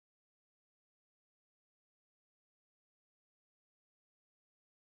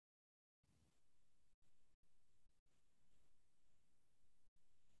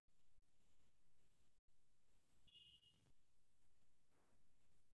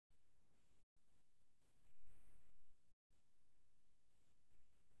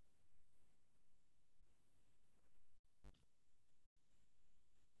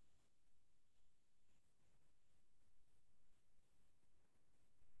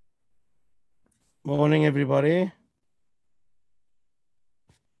Morning, everybody.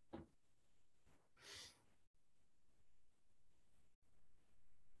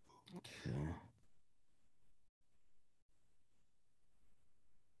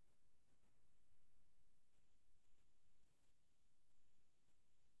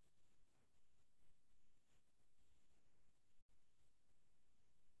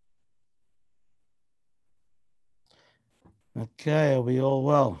 Okay, are we all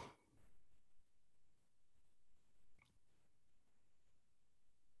well?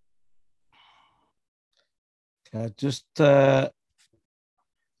 Okay, just try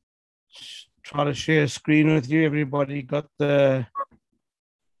to share a screen with you. Everybody got the,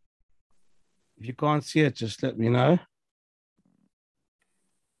 if you can't see it, just let me know.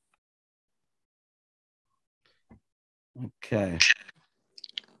 Okay.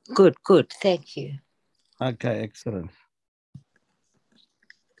 Good, good. Thank you. Okay, excellent.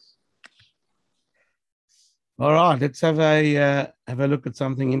 All right, let's have a look at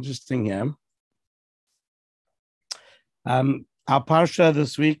something interesting here. Our parsha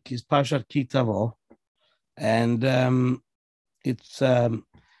this week is Parshat Ki Tavo, and it's um,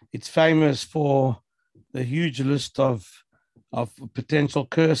 it's famous for the huge list of potential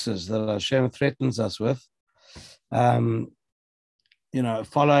curses that Hashem threatens us with. Um,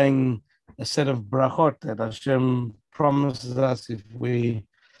 following a set of brachot that Hashem promises us if we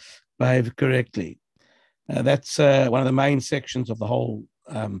behave correctly. That's one of the main sections of the whole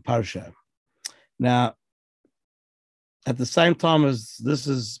parsha. Now, at the same time as this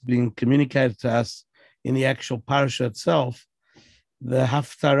is being communicated to us in the actual parsha itself, the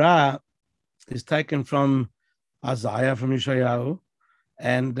haftarah is taken from Isaiah, from Yeshayahu,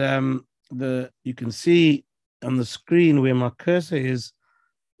 and you can see on the screen where my cursor is.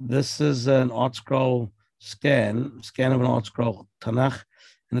 This is an art scroll scan of an art scroll Tanakh,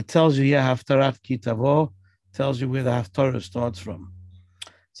 and it tells you here Haftarat Ki Tavo, tells you where the Haftarah starts from.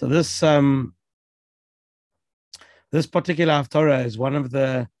 So this particular Haftarah is one of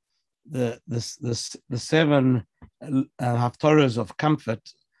the seven Haftarahs of comfort,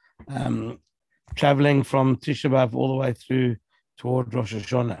 traveling from Tisha B'av all the way through toward Rosh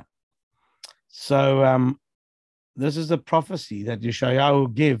Hashanah. So this is a prophecy that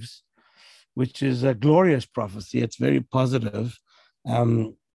Yeshayahu gives, which is a glorious prophecy. It's very positive,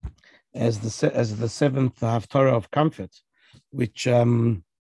 as the seventh Haftarah of comfort, which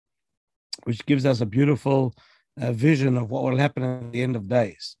gives us a beautiful vision of what will happen at the end of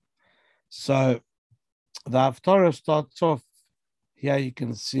days. So the Haftarah starts off here. You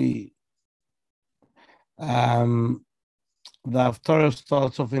can see the Haftarah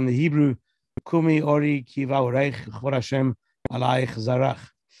starts off in the Hebrew, Kumi Ori Kiva Ureich Chor Hashem Alayich Zarach.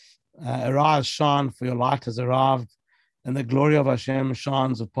 Arise, shine, for your light has arrived, and the glory of Hashem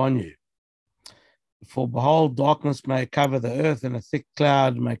shines upon you. For behold, darkness may cover the earth, and a thick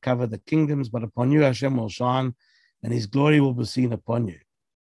cloud may cover the kingdoms, but upon you Hashem will shine, and his glory will be seen upon you.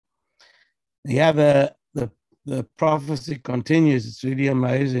 Yeah, the prophecy continues. It's really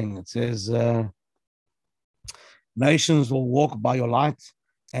amazing. It says, nations will walk by your light,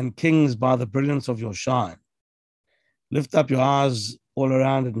 and kings by the brilliance of your shine. Lift up your eyes all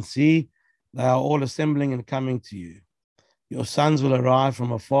around and see, they are all assembling and coming to you. Your sons will arrive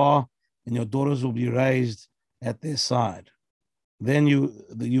from afar, and your daughters will be raised at their side. Then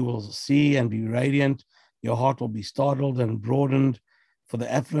you will see and be radiant. Your heart will be startled and broadened, for the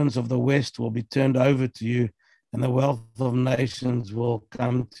affluence of the West will be turned over to you, and the wealth of nations will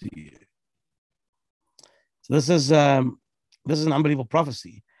come to you. So this is an unbelievable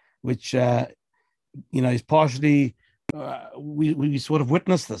prophecy, which is partially we sort of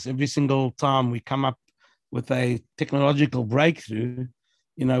witness this every single time we come up with a technological breakthrough.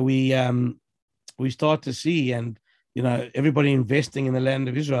 We start to see, and everybody investing in the land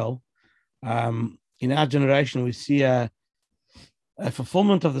of Israel. In our generation, we see a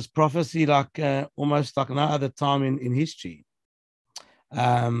fulfillment of this prophecy like almost like no other time in history.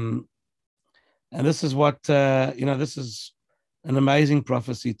 And this is what this is an amazing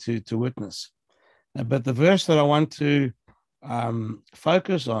prophecy to witness. But the verse that I want to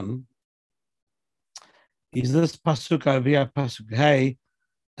focus on is this pasuk over here, pasuk Hey.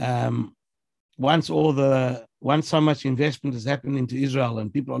 Once so much investment has happened into Israel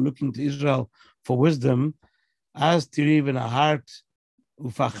and people are looking to Israel for wisdom, as tiriv in a heart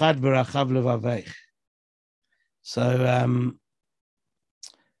ufachad v'rachav levaveich. So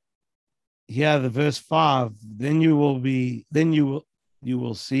here the verse 5, then you will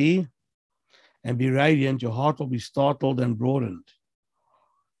see and be radiant, your heart will be startled and broadened.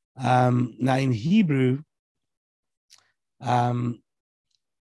 Now in Hebrew,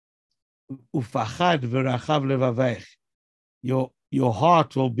 ufachad v'rachav levavech. Your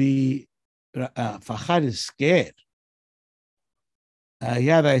heart will be, fachad is scared.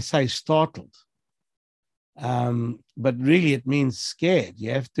 Yeah, they say startled. But really it means scared.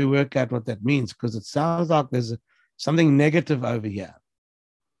 You have to work out what that means, because it sounds like there's something negative over here.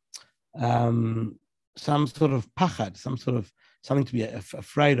 Some sort of pachad, something to be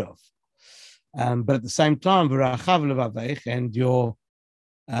afraid of. But at the same time, v'rachav levavech, and your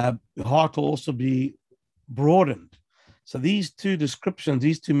heart will also be broadened. So these two descriptions,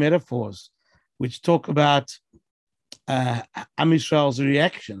 these two metaphors, which talk about Am Yisrael's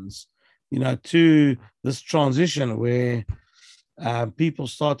reactions, to this transition where people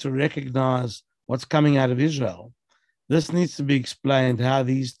start to recognize what's coming out of Israel. This needs to be explained, how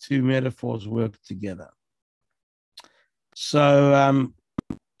these two metaphors work together. So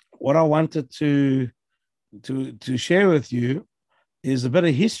what I wanted to share with you is a bit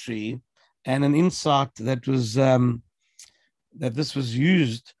of history and an insight that was that this was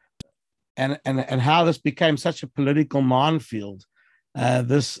used, and how this became such a political minefield.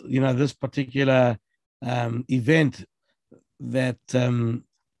 This particular event, that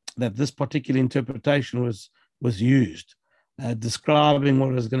this particular interpretation was used, describing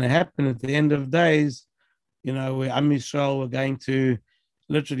what was going to happen at the end of days, where Am Yisrael were going to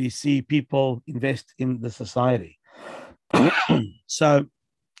literally see people invest in the society. So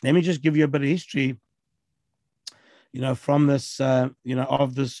let me just give you a bit of history, from this,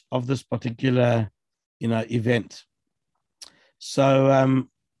 of this particular, event. So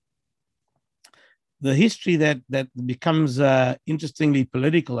the history that becomes interestingly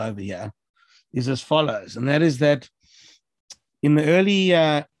political over here is as follows, and that is that in the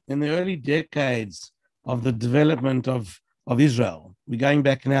early decades of the development of Israel, we're going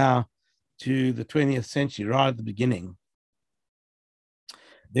back now to the 20th century, right at the beginning.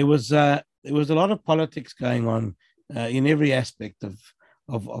 There was a lot of politics going on in every aspect of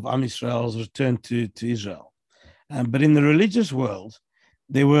Am Yisrael's return to Israel. But in the religious world,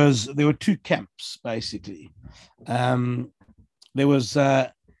 there were two camps, basically. There was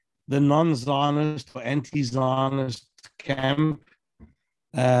the non-Zionist or anti-Zionist camp.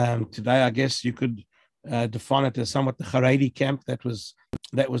 Today, I guess you could define it as somewhat the Haredi camp that was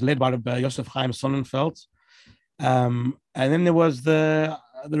led by Yosef Chaim Sonnenfeld. And then there was the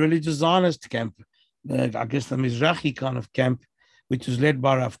religious Zionist camp, I guess the Mizrahi kind of camp, which was led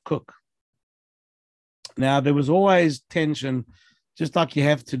by Rav Kook. Now, there was always tension, just like you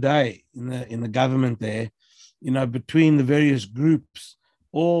have today in the government there, between the various groups,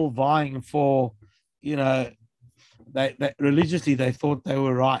 all vying for, they religiously they thought they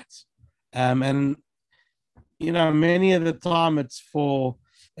were right. And many of the time it's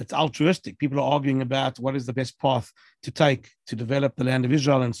altruistic. People are arguing about what is the best path to take to develop the land of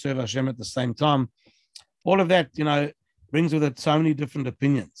Israel and serve Hashem at the same time. All of that, brings with it so many different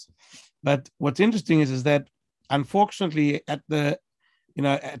opinions. But what's interesting is that, unfortunately, at the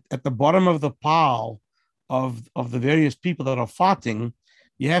bottom of the pile of the various people that are fighting,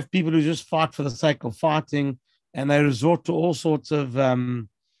 you have people who just fight for the sake of fighting, and they resort to all sorts of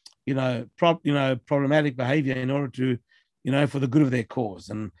problematic behavior in order to, for the good of their cause.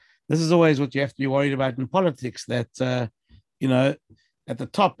 And this is always what you have to be worried about in politics, that, at the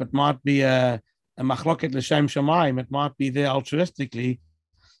top, it might be a machloket l'shem shamayim, it might be there altruistically,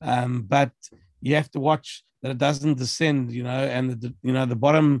 but you have to watch that it doesn't descend, and the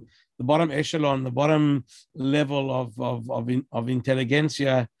bottom echelon, the bottom level of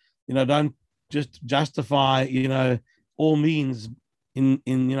intelligentsia, don't just justify, all means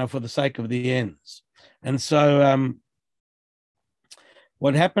in for the sake of the ends. And so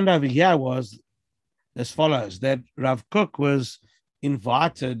what happened over here was as follows, that Rav Kook was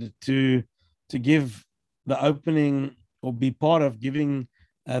invited to give the opening, or be part of giving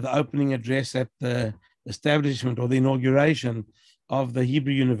the opening address at the establishment or the inauguration of the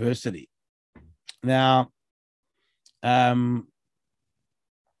Hebrew University. Now,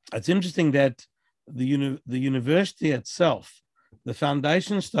 it's interesting that the university itself, the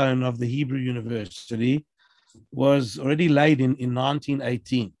foundation stone of the Hebrew University, was already laid in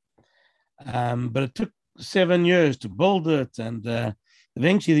 1918. But it took 7 years to build it, and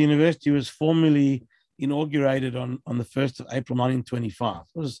eventually the university was formally inaugurated on the 1st of April 1925.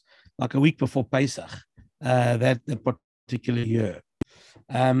 It was like a week before Pesach, that particular year.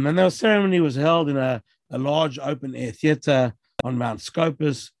 And the ceremony was held in a large open-air theater on Mount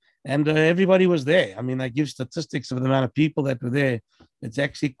Scopus, and everybody was there. I mean, they give statistics of the amount of people that were there. It's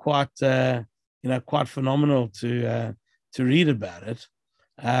actually quite phenomenal to read about it.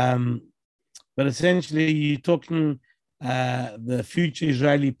 But essentially, you're talking the future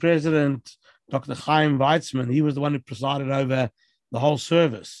Israeli president, Dr. Chaim Weizmann, he was the one who presided over the whole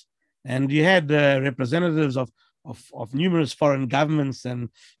service. And you had representatives of numerous foreign governments and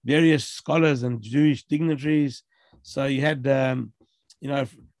various scholars and Jewish dignitaries. So you had, the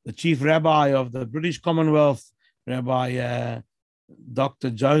chief rabbi of the British Commonwealth, Rabbi Dr.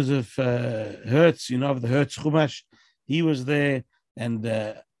 Joseph Hertz, of the Hertz Chumash, he was there, and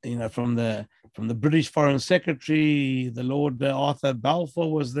from the British Foreign Secretary, the Lord Arthur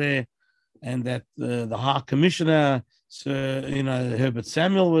Balfour was there, and that the High Commissioner, Sir Herbert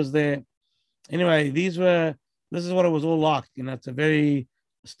Samuel was there. Anyway, this is what it was all like. It's a very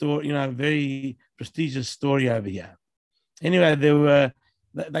very prestigious story over here. Anyway,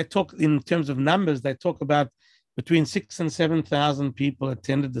 they talk in terms of numbers. They talk about between 6,000 and 7,000 people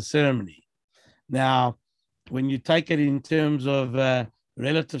attended the ceremony. Now, when you take it in terms of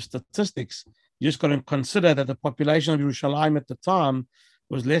relative statistics, you just got to consider that the population of Yerushalayim at the time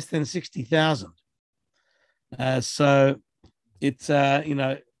was less than 60,000. So it's, in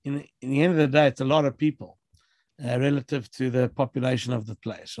the end of the day, it's a lot of people relative to the population of the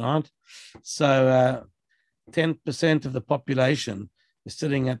place, right? So 10% of the population is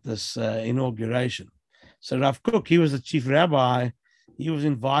sitting at this inauguration. So Rav Kook, he was the chief rabbi. He was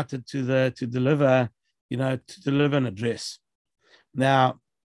invited to deliver an address. Now,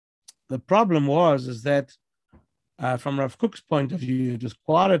 the problem is that from Rav Kook's point of view, it was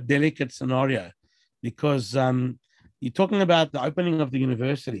quite a delicate scenario, because you're talking about the opening of the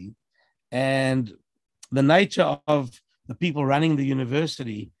university, and the nature of the people running the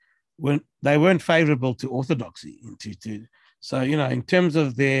university, they weren't favorable to orthodoxy. So, in terms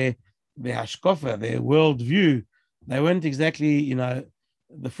of their hashkafa, their worldview, they weren't exactly,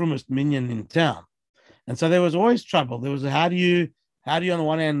 the frummest minion in town. And so there was always trouble. There was how do you on the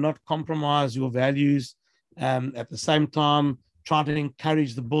one hand not compromise your values, at the same time trying to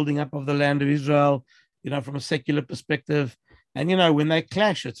encourage the building up of the land of Israel, from a secular perspective. And, when they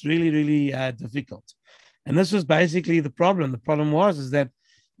clash, it's really, really difficult. And this was basically the problem. The problem is that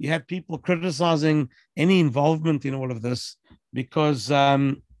you had people criticizing any involvement in all of this, because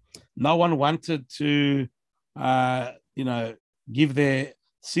no one wanted to, give their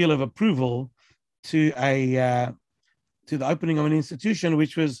seal of approval to the opening of an institution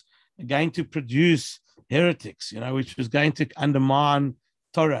which was going to produce heretics, which was going to undermine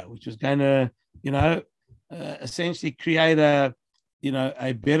Torah, which was going to, essentially create a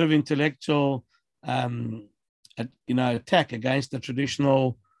bed of intellectual, attack against the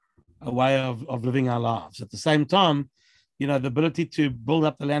traditional way of living our lives. At the same time, the ability to build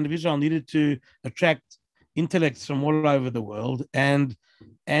up the land of Israel needed to attract intellects from all over the world and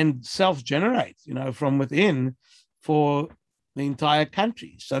self-generate, from within for the entire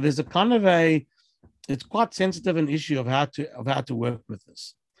country. So there's a kind of it's quite sensitive an issue of how to work with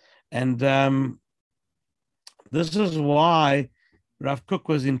this. And this is why Rav Kook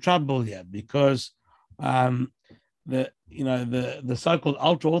was in trouble here, because the so-called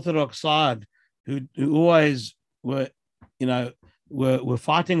ultra-Orthodox side who always were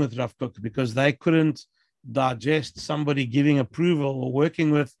fighting with Rav Kook because they couldn't digest somebody giving approval or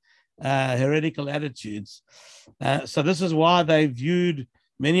working with heretical attitudes. So this is why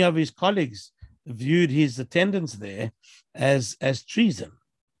many of his colleagues viewed his attendance there as treason,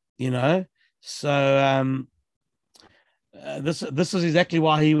 So this is exactly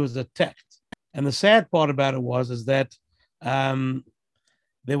why he was attacked. And the sad part about it is that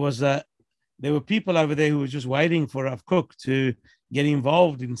there were people over there who were just waiting for Rav Kook to get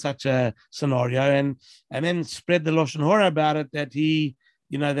involved in such a scenario, and then spread the Lashon Hora about it, that he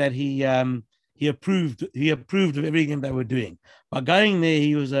approved of everything they were doing. By going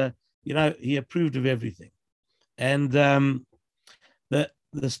there, he approved of everything. And the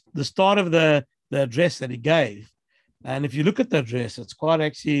start of the address that he gave, and if you look at the address, it's quite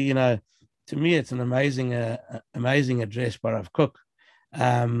actually, to me, it's an amazing address by Rav Kook,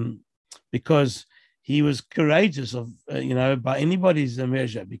 because he was courageous by anybody's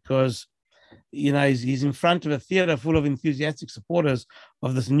measure, because he's in front of a theater full of enthusiastic supporters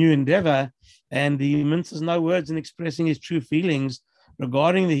of this new endeavor, and he minces no words in expressing his true feelings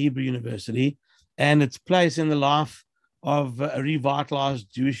regarding the Hebrew University and its place in the life of a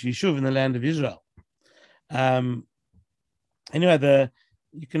revitalized Jewish yeshuv in the land of Israel. Anyway,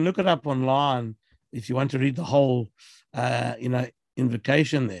 you can look it up online if you want to read the whole,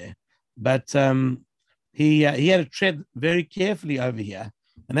 invocation there. But he had to tread very carefully over here,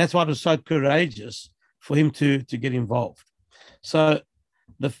 and that's why it was so courageous for him to get involved. So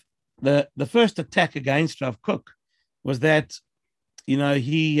the first attack against Rav Kook was that he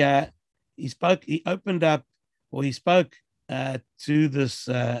opened up or he spoke to this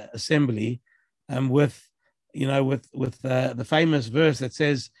assembly with, the famous verse that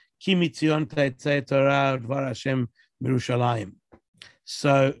says, Ki mitzion tetzeh Torah dvar Hashem mirushalayim.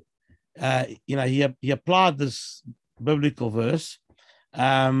 So, he applied this biblical verse,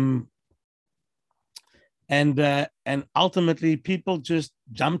 and ultimately people just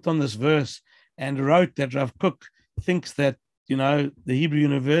jumped on this verse and wrote that Rav Kook thinks that the Hebrew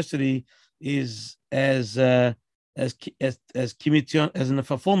University is as kimitzion, as in the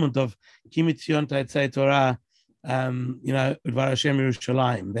fulfillment of kimitzion tetzeh Torah, Udvar Hashem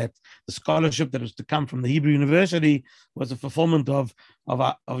Yerushalayim, that the scholarship that was to come from the Hebrew University was a fulfillment of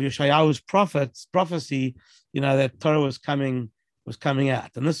Yeshayahu's prophecy, that Torah was coming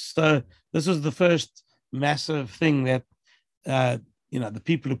out. And this was the first massive thing that the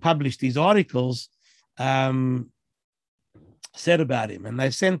people who published these articles said about him, and they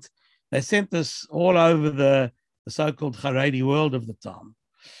sent this all over the so-called Haredi world of the time,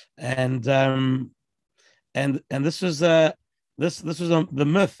 and this was the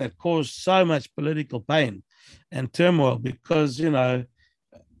myth that caused so much political pain and turmoil, because a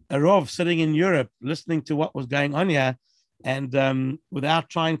Rav sitting in Europe listening to what was going on here, and without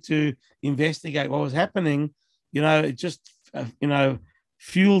trying to investigate what was happening, it just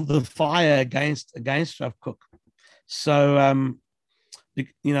fueled the fire against Rav Kook. So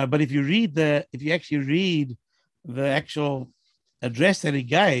but if you actually read the actual address that he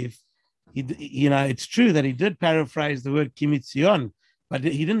gave, it's true that he did paraphrase the word kimitzion, but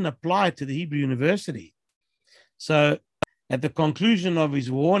he didn't apply it to the Hebrew University. So at the conclusion of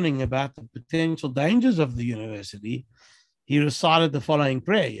his warning about the potential dangers of the university, he recited the following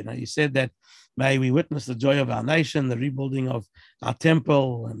prayer. He said that, may we witness the joy of our nation, the rebuilding of our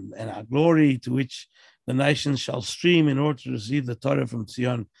temple, and our glory, to which the nations shall stream in order to receive the Torah from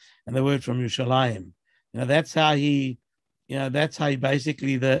Zion and the word from Yerushalayim. That's how he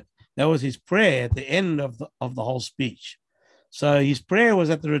basically, that was his prayer at the end of the whole speech. So his prayer was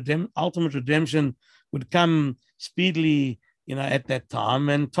that the ultimate redemption would come speedily, at that time,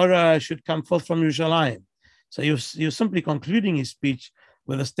 and Torah should come forth from Yerushalayim. So he was simply concluding his speech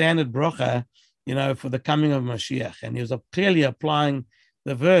with a standard bracha, for the coming of Mashiach, and he was clearly applying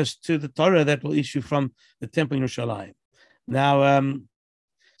the verse to the Torah that will issue from the temple in Yerushalayim. Now,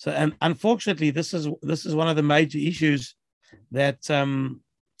 and unfortunately, this is one of the major issues that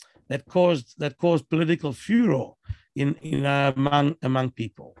caused political furor among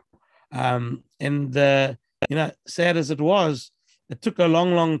people. Sad as it was, it took a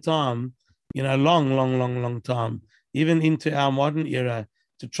long time, long time, even into our modern era,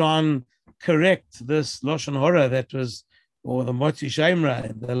 to try and correct this Lashon Hora that was, or the Motzi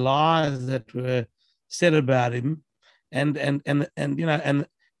Shemra, the lies that were said about him, and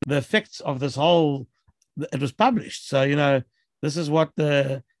the effects of this whole. It was published, so this is what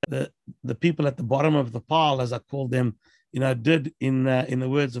the people at the bottom of the pile, as I call them, did in the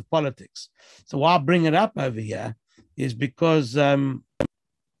words of politics. So why I bring it up over here is because there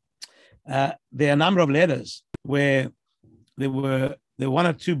are a number of letters where there were one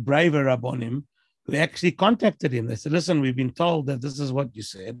or two braver Rabbonim who actually contacted him. They said, listen, we've been told that this is what you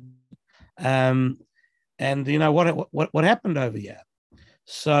said. And what happened over here?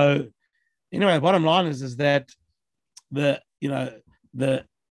 So anyway, the bottom line is that the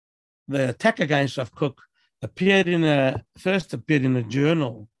attack against Rav Kook first appeared in a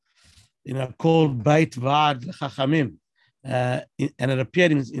journal, called Beit Vad L'Chachamim, and it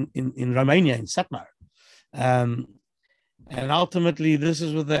appeared in Romania, in Satmar. And ultimately, this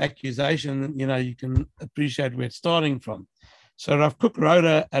is with the accusation, you can appreciate where it's starting from. So Rav Kook wrote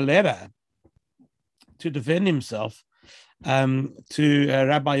a letter to defend himself to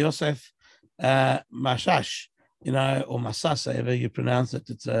Rabbi Yosef Mashash, or Masas, however you pronounce it.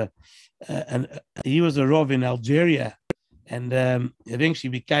 And he was a Rav in Algeria, and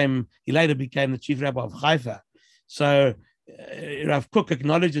eventually he later became the chief rabbi of Haifa. So Rav Kook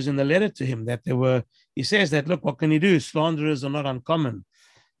acknowledges in the letter to him that he says that, look, what can you do? Slanderers are not uncommon,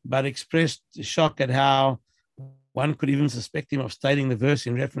 but expressed shock at how one could even suspect him of stating the verse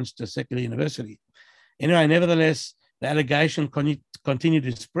in reference to a secular university. Anyway, nevertheless, the allegation continued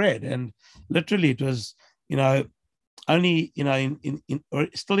to spread, and literally it was, only, when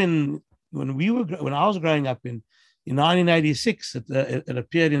I was growing up in 1986, it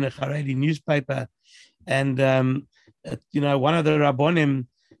appeared in a Haredi newspaper, and one of the Rabbonim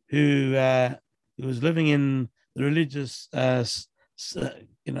who was living in the religious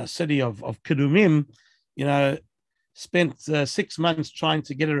city of Kedumim, spent 6 months trying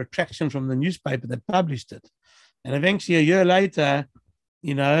to get a retraction from the newspaper that published it, and eventually a year later,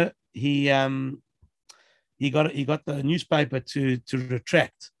 he he got the newspaper to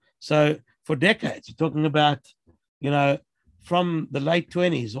retract. So for decades, you're talking about, from the late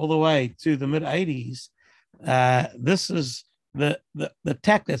 20s all the way to the mid 80s, this is the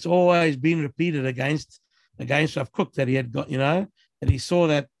attack that's always been repeated against Rav Kook, that he had got, that he saw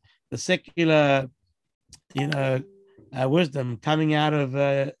that the secular, wisdom coming out of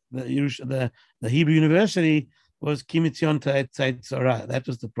the Hebrew University was Kimitzion Tzorah. That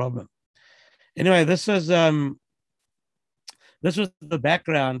was the problem. Anyway, this was the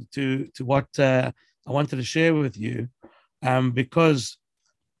background to what I wanted to share with you, because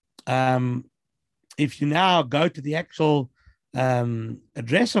if you now go to the actual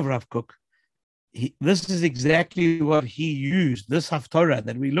address of Rav Kook, this is exactly what he used, this Haftorah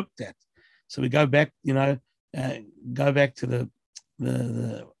that we looked at. So we go back, to the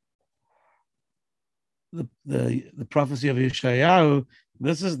prophecy of Yeshayahu.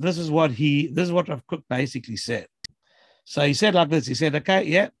 This is what Rav Kook basically said. So he said like this. He said, okay,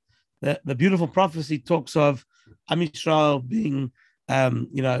 yeah, the beautiful prophecy talks of Am Yisrael being,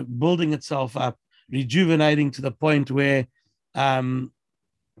 building itself up, rejuvenating to the point where, that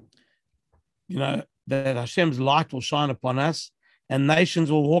Hashem's light will shine upon us, and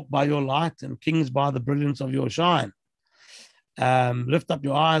nations will walk by your light, and kings by the brilliance of your shine. Lift up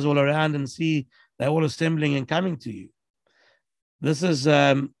your eyes all around and see they're all assembling and coming to you. This is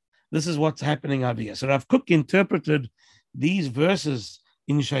what's happening over here. So Rav Kook interpreted these verses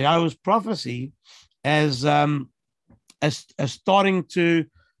in Yeshayahu's prophecy as starting to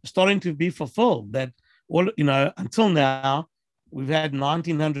be fulfilled. That all, until now we've had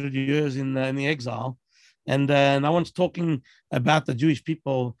 1900 years in the exile, and no one's talking about the Jewish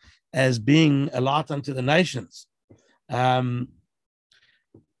people as being a light unto the nations. All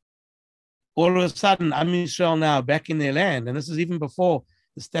of a sudden, Am Yisrael now back in their land, and this is even before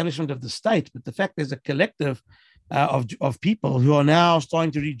the establishment of the state. But the fact there's a collective of people who are now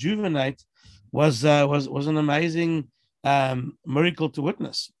starting to rejuvenate was an amazing miracle to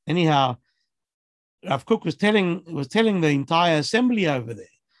witness. Anyhow, Rav Kook was telling the entire assembly over there.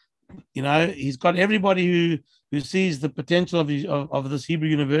 He's got everybody who sees the potential of this Hebrew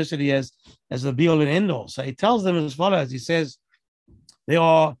University as the be all and end all. So he tells them as follows. He says, there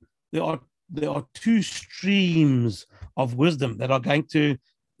are two streams of wisdom that are going to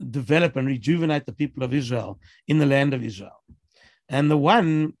develop and rejuvenate the people of Israel in the land of Israel. And the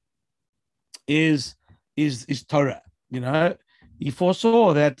one is Torah. He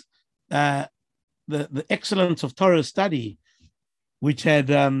foresaw that the excellence of Torah study, which had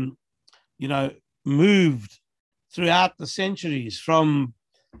moved throughout the centuries from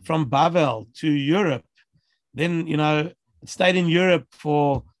Babel to Europe, then it stayed in Europe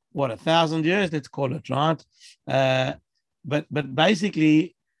for 1,000 years, let's call it, right? But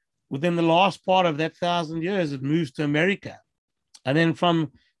basically, within the last part of that 1,000 years, it moves to America, and then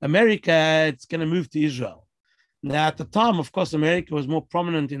from America, it's going to move to Israel. Now, at the time, of course, America was more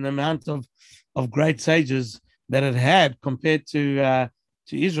prominent in the amount of great sages that it had compared to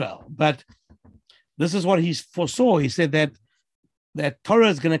Israel. But this is what he foresaw. He said that Torah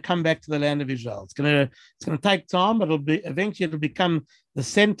is going to come back to the land of Israel. It's going to take time, but eventually it'll become the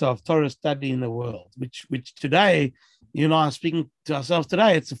center of Torah study in the world. Which today, you and I are speaking to ourselves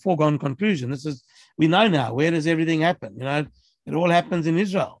today. It's a foregone conclusion. We know now. Where does everything happen? It all happens in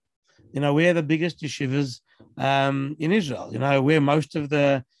Israel. Where the biggest yeshivas in Israel. Where most of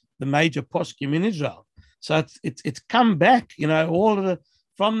the major poskim in Israel. So it's come back.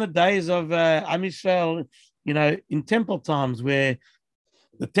 From the days of Am Yisrael, in temple times, where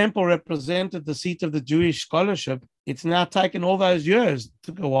the temple represented the seat of the Jewish scholarship. It's now taken all those years. It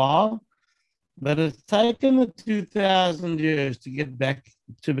took a while, but it's taken the 2,000 years to get back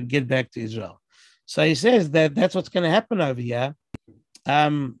to Israel. So he says that's what's going to happen over here.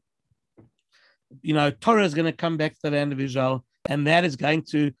 Torah is going to come back to the land of Israel, and that is going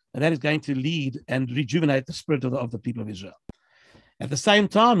to lead and rejuvenate the spirit of the people of Israel. At the same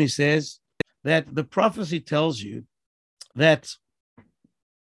time, he says that the prophecy tells you that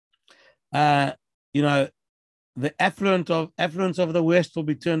the affluence of the West will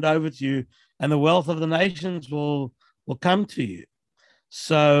be turned over to you, and the wealth of the nations will come to you.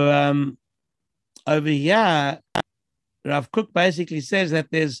 So over here, Rav Kook basically says that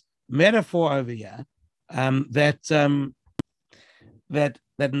there's metaphor over here, that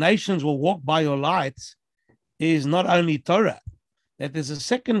nations will walk by your light is not only Torah, that there's a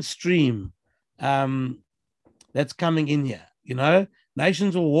second stream that's coming in here.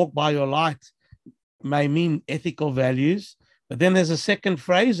 Nations will walk by your light may mean ethical values, but then there's a second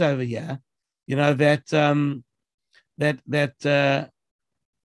phrase over here, that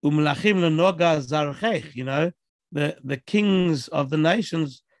umlachim lenoga zarchech, the kings of the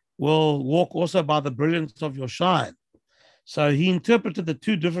nations will walk also by the brilliance of your shine. So he interpreted the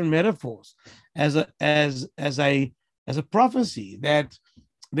two different metaphors as a prophecy that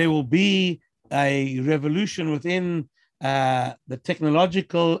there will be a revolution within the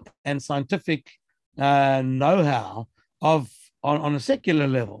technological and scientific know-how on a secular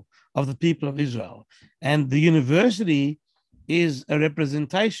level of the people of Israel. And the university is a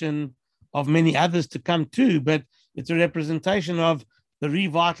representation of many others to come too, but it's a representation of the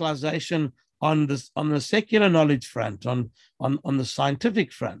revitalization on the secular knowledge front, on the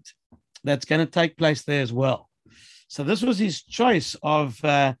scientific front, that's going to take place there as well. So this was his choice of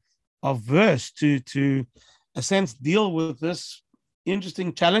verse to a sense deal with this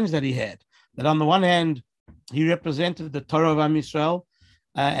interesting challenge that he had. That on the one hand, he represented the Torah of Am Yisrael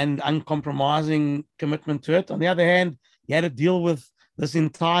and uncompromising commitment to it. On the other hand, he had to deal with this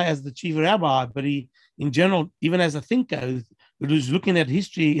entire as the chief rabbi, but he, in general, even as a thinker who's looking at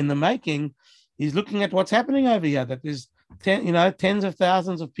history in the making, he's looking at what's happening over here. That there's tens of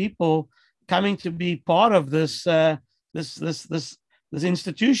thousands of people coming to be part of this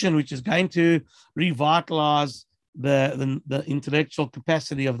institution, which is going to revitalize the intellectual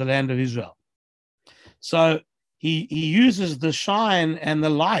capacity of the land of Israel. So he uses the shine and the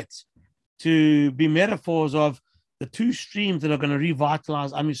light to be metaphors of the two streams that are going to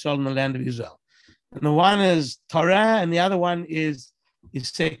revitalize Am Yisrael in the land of Israel. And the one is Torah, and the other one is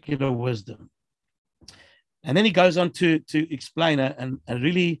secular wisdom. And then he goes on to explain a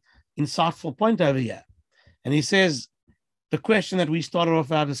really insightful point over here. And he says, the question that we started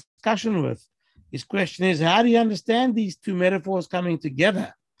off our discussion with, his question is, how do you understand these two metaphors coming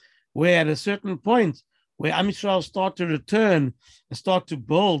together? Where at a certain point, where Am Yisrael start to return and start to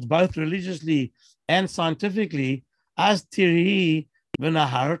build both religiously and scientifically, as tiri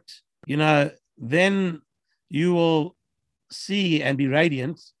v'nahart, then you will see and be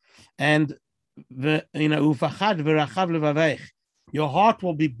radiant, and ufachad v'rachav levavech, your heart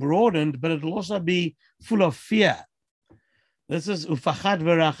will be broadened, but it will also be full of fear. This is ufachad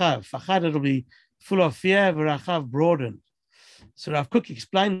v'rachav. Fachad, it'll be full of fear, v'rachav, broadened. So Rav Kook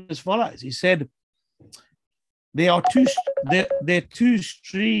explained as follows. He said, there are two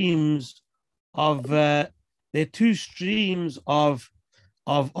streams of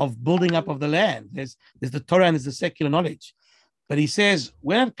building up of the land. There's the Torah and there's the secular knowledge. But he says,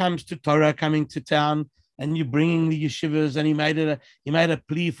 when it comes to Torah coming to town and you bringing the yeshivas, and he made a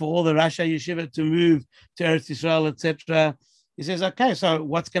plea for all the Rasha yeshiva to move to Eretz Yisrael, etc. He says, okay, so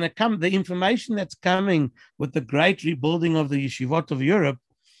what's going to come? The information that's coming with the great rebuilding of the yeshivot of Europe,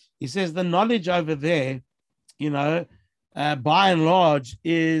 he says the knowledge over there, by and large,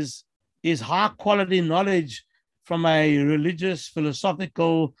 is high quality knowledge from a religious,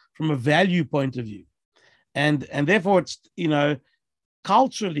 philosophical, from a value point of view, and therefore it's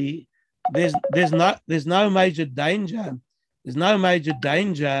culturally there's no major danger. There's no major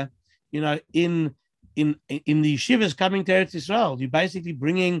danger, in the yeshivas coming to Eretz Yisrael. You're basically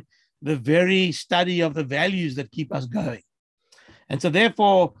bringing the very study of the values that keep us going, and so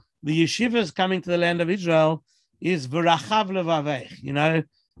therefore the yeshivas coming to the land of Israel is v'rachav levavech.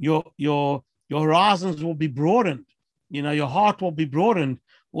 Your horizons will be broadened. Your heart will be broadened.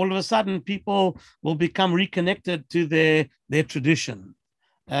 All of a sudden, people will become reconnected to their tradition,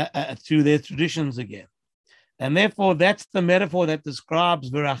 to their traditions again. And therefore, that's the metaphor that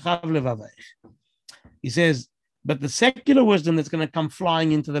describes v'rachav levavech. He says, but the secular wisdom that's going to come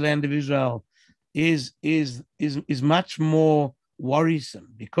flying into the land of Israel is much more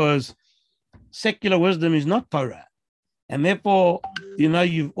worrisome, because secular wisdom is not Torah. And therefore,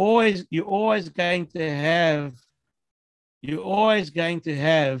 you're always going to have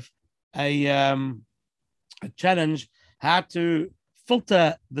a challenge how to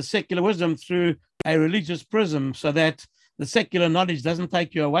filter the secular wisdom through a religious prism, so that the secular knowledge doesn't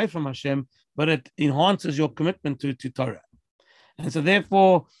take you away from Hashem, but it enhances your commitment to Torah. And so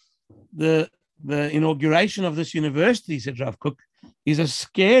therefore, the inauguration of this university, said Rav Kook, is a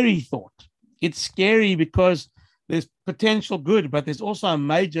scary thought. It's scary because there's potential good, but there's also a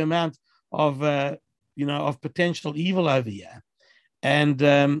major amount of potential evil over here, and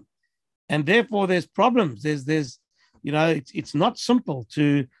therefore there's problems. There's it's not simple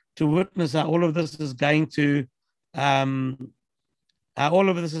to witness how all of this is going to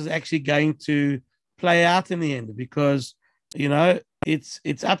actually going to play out in the end, because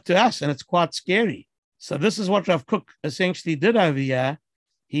it's up to us, and it's quite scary. So this is what Rav Kook essentially did over here.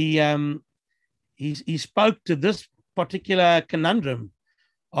 He spoke to this particular conundrum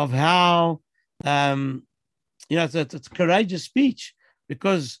of how it's a courageous speech,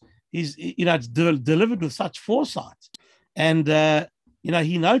 because it's delivered with such foresight. And,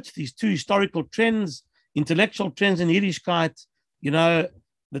 he notes these two historical trends, intellectual trends in Yiddishkeit.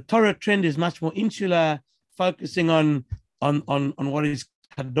 The Torah trend is much more insular, focusing on what is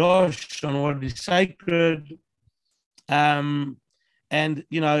kadosh, on what is sacred, and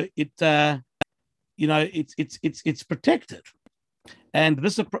it's protected. And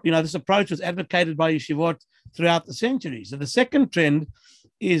this approach was advocated by yeshivot throughout the centuries. And the second trend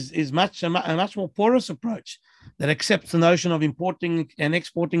is a much more porous approach that accepts the notion of importing and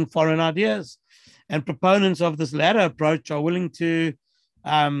exporting foreign ideas. And proponents of this latter approach are willing to,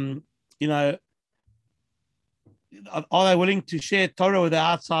 are they willing to share Torah with the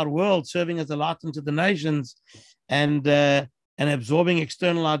outside world, serving as a light unto the nations, and absorbing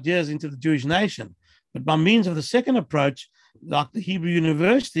external ideas into the Jewish nation? But by means of the second approach, like the Hebrew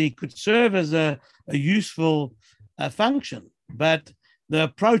University, could serve as a useful function. But the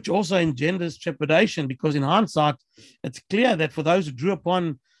approach also engenders trepidation, because in hindsight, it's clear that for those who drew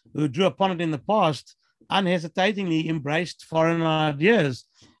upon it in the past, unhesitatingly embraced foreign ideas,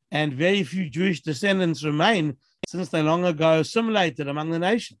 and very few Jewish descendants remain, since they long ago assimilated among the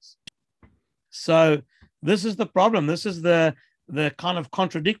nations. So this is the problem. This is the kind of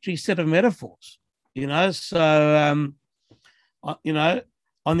contradictory set of metaphors, So,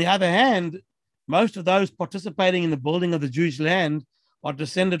 on the other hand, most of those participating in the building of the Jewish land are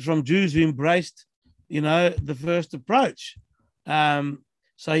descended from Jews who embraced, the first approach.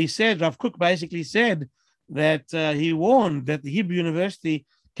 So he said, Rav Kook basically said that he warned that the Hebrew University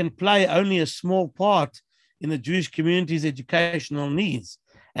can play only a small part in the Jewish community's educational needs,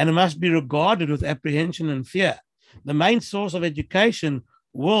 and it must be regarded with apprehension and fear. The main source of education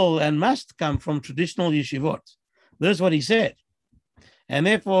will and must come from traditional yeshivot. This is what he said. And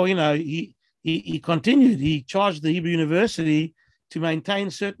therefore, he continued. He charged the Hebrew University to maintain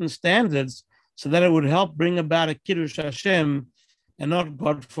certain standards so that it would help bring about a Kiddush Hashem and not,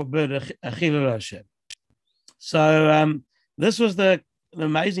 God forbid, a Chilul Hashem. So this was the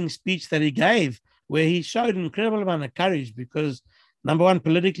amazing speech that he gave, where he showed an incredible amount of courage, because, number one,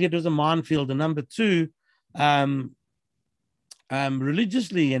 politically it was a minefield, and number two,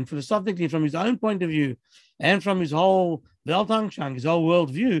 religiously and philosophically, from his own point of view, and from his whole Weltanschauung, his whole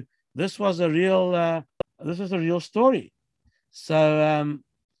worldview, this was a real story. So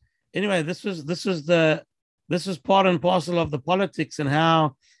anyway, this was part and parcel of the politics, and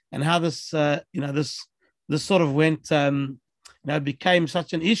how this this sort of went became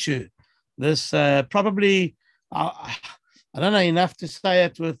such an issue. This probably I don't know enough to say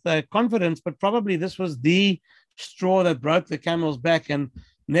it with confidence, but probably this was the straw that broke the camel's back and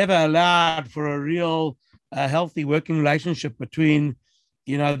never allowed for a real healthy working relationship between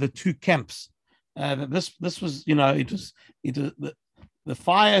the two camps. This was the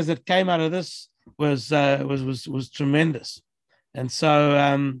fires that came out of this was tremendous. And so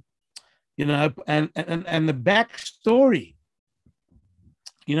and the backstory,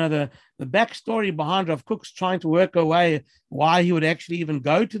 the backstory behind Rav Kook's trying to work away why he would actually even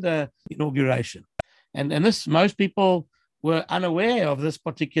go to the inauguration, and this, most people were unaware of this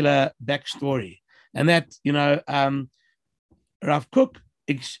particular backstory, and that Rav Kook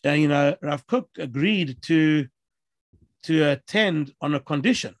agreed to attend on a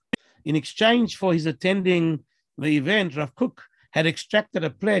condition. In exchange for his attending the event, Rav Kook had extracted a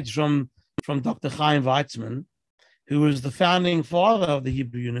pledge from Dr. Chaim Weizmann, who was the founding father of the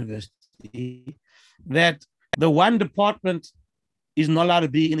Hebrew University, that the one department is not allowed to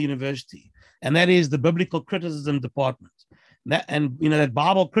be in the university, and that is the biblical criticism department. That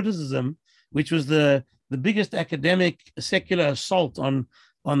Bible criticism, which was the biggest academic secular assault on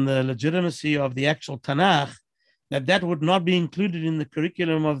the legitimacy of the actual Tanakh, that would not be included in the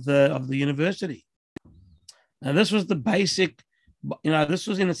curriculum of the university. And this was the basic, this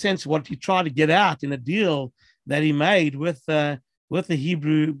was in a sense what he tried to get out in a deal that he made with the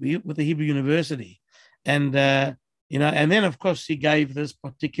Hebrew University, and and then of course he gave this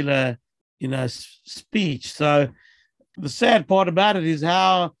particular speech. So the sad part about it is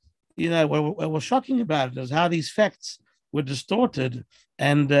how what was shocking about it is how these facts were distorted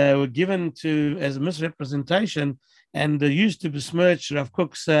and were given as a misrepresentation and used to besmirch Rav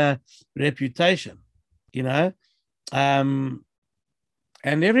Kook's reputation, and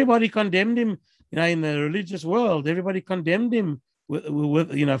everybody condemned him, in the religious world. Everybody condemned him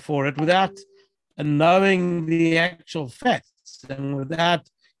with for it without knowing the actual facts and without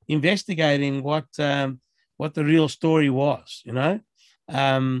investigating what the real story was,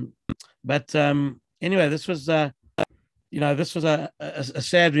 But anyway, this was this was a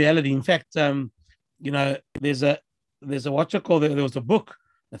sad reality. In fact, there's there's a there was a book,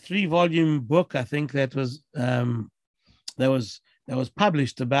 a 3-volume book, I think that was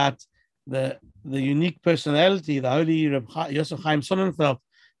published about the unique personality, the holy Reb Yosef Chaim Sonnenfeld,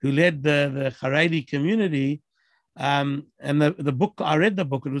 who led the Haredi community. And the book, I read the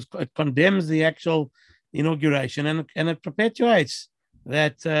book, it condemns the actual inauguration, and it perpetuates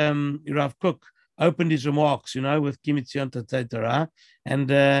that Rav Kook opened his remarks, with Ki Mitzion Tatei Torah,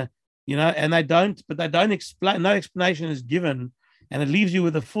 and and they don't explain. No explanation is given, and it leaves you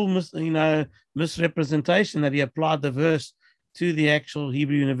with a full misrepresentation that he applied the verse to the actual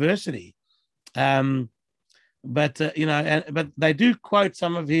Hebrew University. But they do quote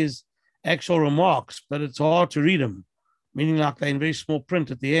some of his actual remarks, but it's hard to read them, meaning like they're in very small print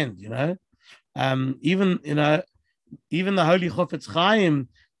at the end. Even the Holy Chofetz Chaim,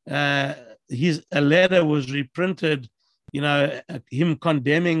 a letter was reprinted, him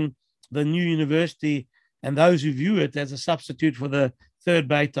condemning the new university and those who view it as a substitute for the third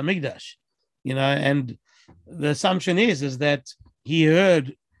Beit HaMikdash, and the assumption is that he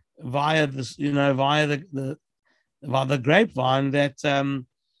heard via this, via the grapevine that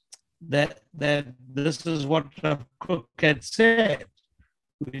this is what Cook had said,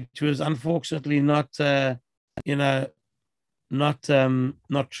 which was unfortunately not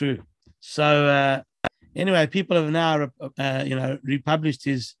true. So anyway, people have now republished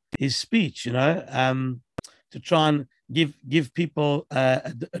his speech, to try and give people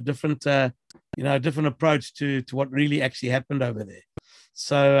a different different approach to what really actually happened over there.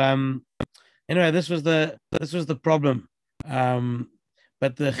 So anyway, this was the problem.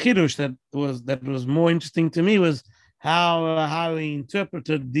 But the chidush that was more interesting to me was how he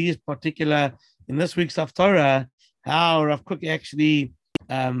interpreted these particular, in this week's Haftorah, how Rav Kook actually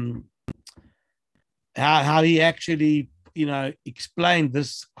how he actually explained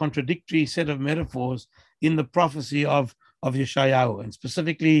this contradictory set of metaphors in the prophecy of Yeshayahu, and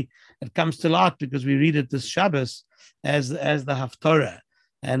specifically it comes to light because we read it this Shabbos as the Haftorah,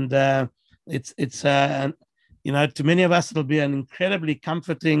 and it's to many of us it'll be an incredibly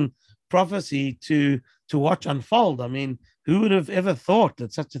comforting prophecy to watch unfold. I mean, who would have ever thought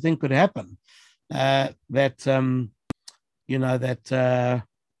that such a thing could happen? That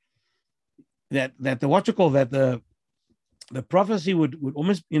the prophecy would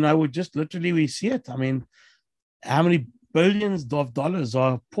almost would just literally, we see it. I mean, how many billions of dollars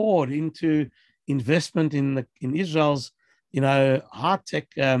are poured into investment in Israel's high tech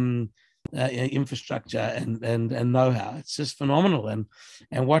infrastructure and know-how. It's just phenomenal, and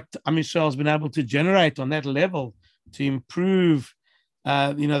what Am Yisrael has been able to generate on that level to improve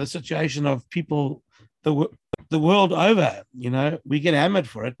the situation of people the world over. We get hammered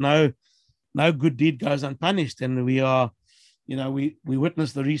for it. No good deed goes unpunished, and we are we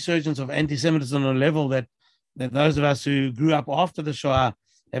witness the resurgence of anti-Semitism on a level that those of us who grew up after the Shoah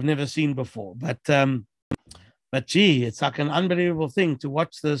have never seen before. But gee, it's like an unbelievable thing to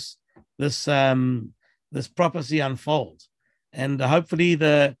watch this prophecy unfold, and hopefully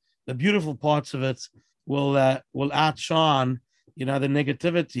the beautiful parts of it will outshine the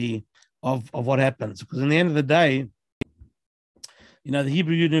negativity of what happens, because in the end of the day, the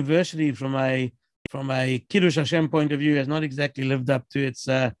Hebrew University from a Kiddush Hashem point of view has not exactly lived up to its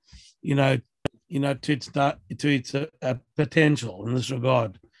to its potential in this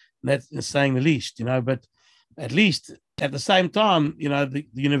regard. And that's saying the least, but at least at the same time, the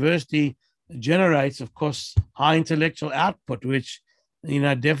university generates, of course, high intellectual output, which,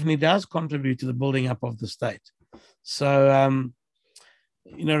 definitely does contribute to the building up of the state. So,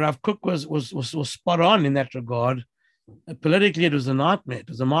 Rav Kook was spot on in that regard. Politically, it was a nightmare. It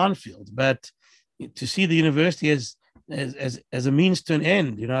was a minefield. But to see the university as a means to an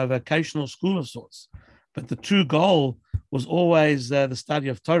end, a vocational school of sorts. But the true goal was always the study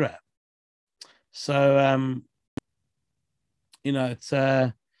of Torah. So, it's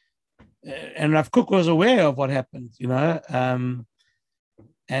and Rav Kook was aware of what happened,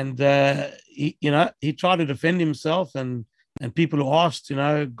 and he tried to defend himself, and people who asked,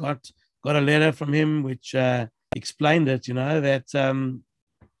 got a letter from him which explained it,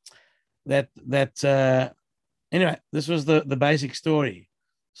 anyway, this was the basic story.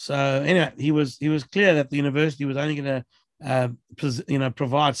 So anyway, he was clear that the university was only going to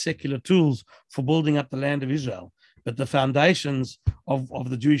provide secular tools for building up the land of Israel, but the foundations of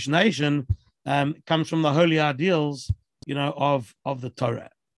the Jewish nation comes from the holy ideals, of the Torah.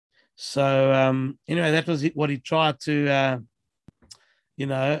 So anyway, that was what he tried to, he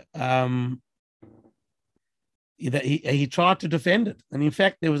tried to defend it. And in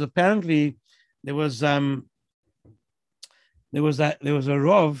fact, there was a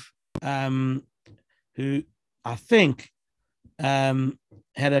Rav who I think,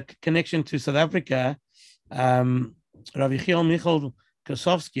 had a connection to South Africa, Rav Yechiel Michal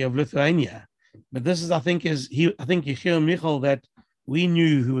Kosovsky of Lithuania. But this is, I think Yechiel Michal that we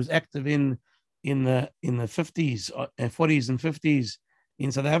knew, who was active in the 50s, 40s and 50s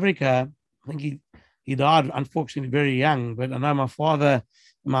in South Africa. I think he died, unfortunately, very young. But I know my father,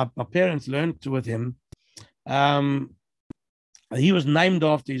 my parents learned with him. He was named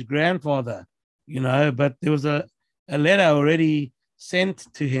after his grandfather, but there was a letter already sent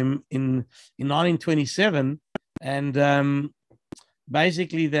to him in 1927, and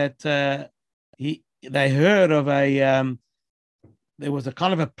basically that they heard of there was a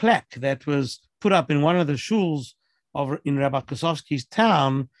kind of a plaque that was put up in one of the shuls in Rabbi Kosovsky's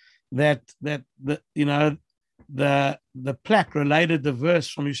town that the plaque related the verse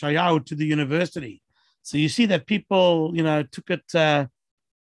from Yeshayahu to the university. So you see that people, took it,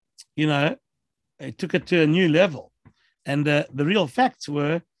 they took it to a new level. And the real facts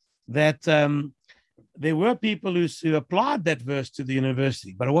were that there were people who applied that verse to the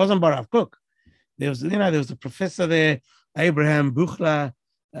university, but it wasn't Barav Kook. There was a professor there, Abraham Buchla,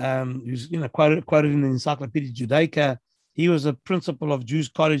 who's quoted in the Encyclopedia Judaica. He was a principal of Jews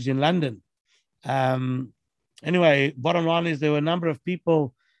College in London. Anyway, bottom line is there were a number of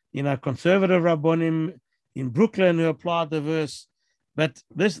people, conservative Rabbonim in Brooklyn who applied the verse. But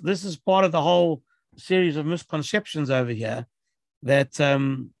this is part of the whole series of misconceptions over here that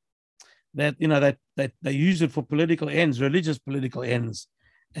they use it for political ends, religious political ends,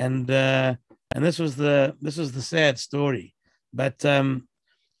 and this was the sad story. But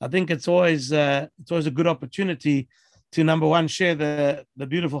I think it's always a good opportunity to, number one, share the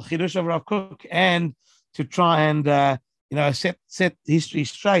beautiful Chidush of Rav Kook, and to try and set history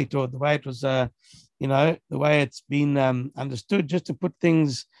straight, or the way it was the way it's been understood, just to put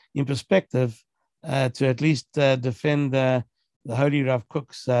things in perspective, to at least defend the holy Rav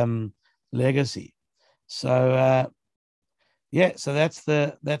Kook's legacy. So so that's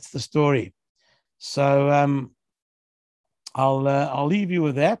the story. So I'll leave you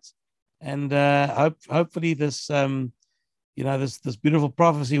with that, and hopefully this this beautiful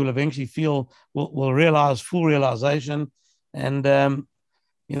prophecy will eventually will realize full realization, and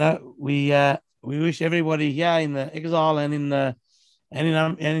we wish everybody here in the exile and in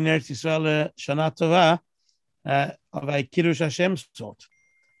Eretz Yisrael Shana Tova of a Kiddush Hashem sort.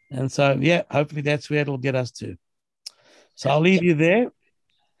 And so, hopefully that's where it'll get us to. So I'll leave you there.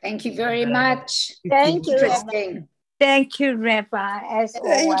 Thank you very much. Thank you. Interesting. Thank you, Rabbi. As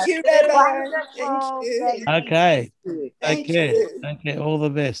always. Thank you, Rabbi. Wonderful. Thank you. Okay. Thank Take care. you. Okay. All the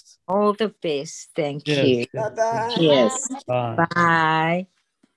best. All the best. Thank Yes. you. Bye-bye. Yes. Bye. Bye.